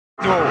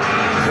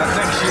that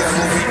next year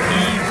will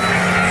be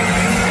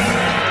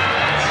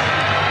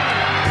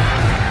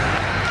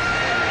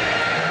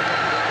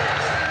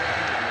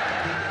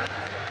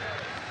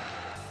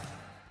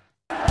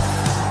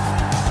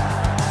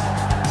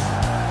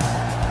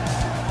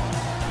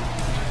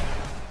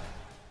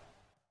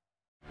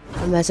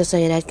Manchester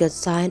United could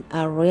sign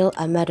a Real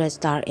Madrid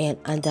star in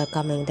the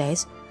coming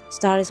days.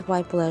 Star is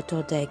quite player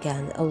to take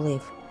and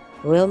leave.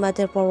 Real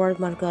Madrid forward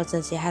Marco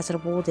Asensio has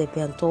reportedly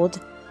been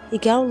told he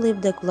can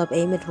leave the club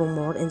amid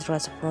rumored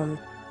interest from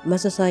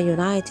Manchester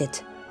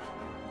United.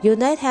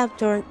 United have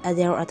turned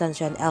their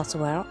attention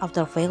elsewhere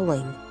after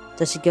failing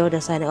to secure the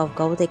signing of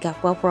Gothic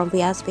from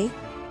PSV,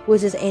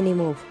 which is any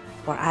move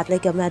for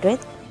Atletico Madrid.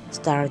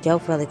 Star Joe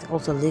Felix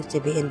also looks to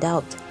be in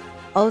doubt.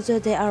 Also,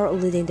 they are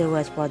leading the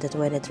race for the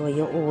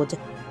 23-year-old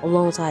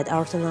alongside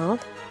Arsenal.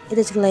 It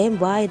is claimed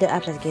by the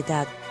Athletic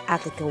that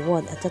Atletico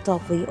won a total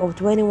fee of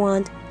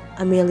 21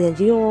 million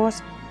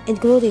euros,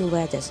 including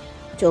wages,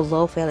 to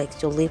allow Felix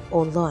to live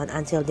on loan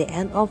until the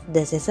end of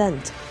the season.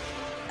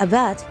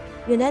 But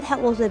United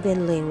have also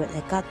been linked with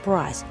a cut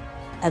price,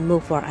 a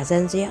move for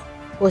Asensio,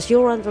 whose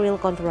current real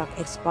contract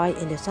expired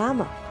in the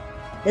summer.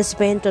 The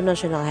Spain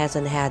international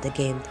hasn't had a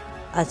game,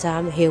 a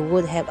time he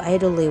would have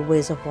ideally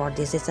wished for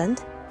this season,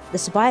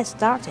 despite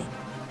starting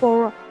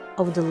 4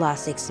 of the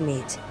last 6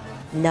 meets.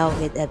 Now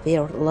it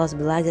appears less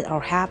delighted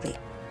or happy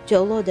to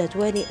allow the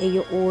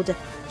 28-year-old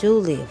to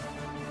leave.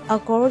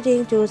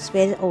 According to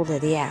Spain's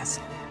authorities,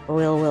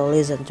 Real will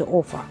listen to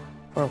offer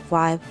for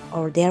 5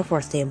 of their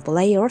first-team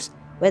players,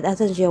 with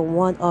Asensio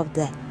one of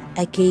the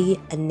key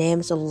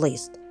names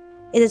list.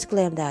 It is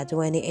claimed that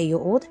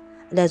 28-year-old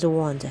does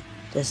want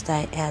to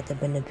stay at the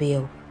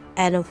Bernabeu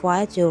and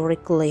fight to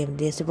reclaim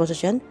this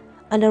position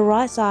on the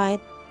right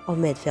side of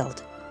midfield,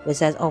 which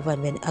has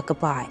often been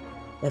occupied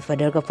by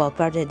Federico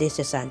Valverde this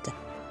season.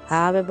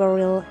 However,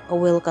 Real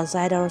will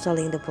consider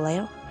selling the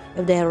player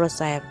if they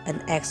receive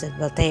an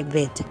acceptable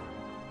bid.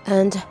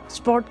 And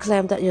Sport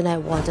claimed that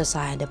United want to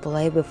sign the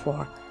player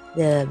before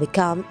they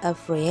become a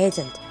free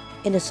agent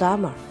in the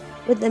summer,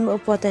 with the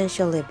move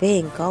potentially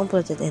being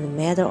completed in a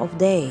matter of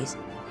days.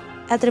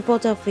 At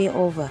reported fee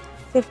over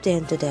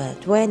 15 to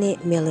 20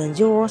 million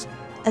euros,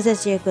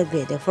 Asensio could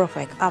be the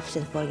perfect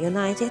option for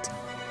United,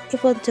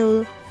 even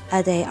though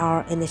they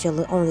are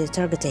initially only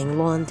targeting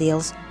loan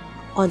deals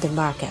on the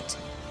market.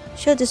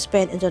 Should the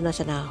Spain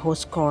international who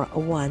scored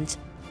once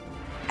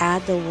at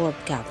the World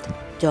Cup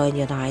join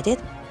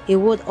United, he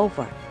would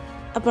offer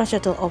a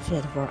versatile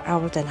option for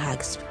Erik Ten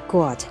Hag's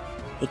squad.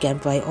 He can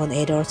play on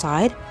either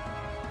side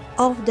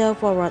of the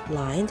forward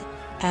line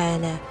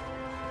and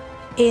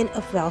in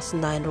a false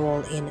 9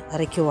 role in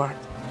required.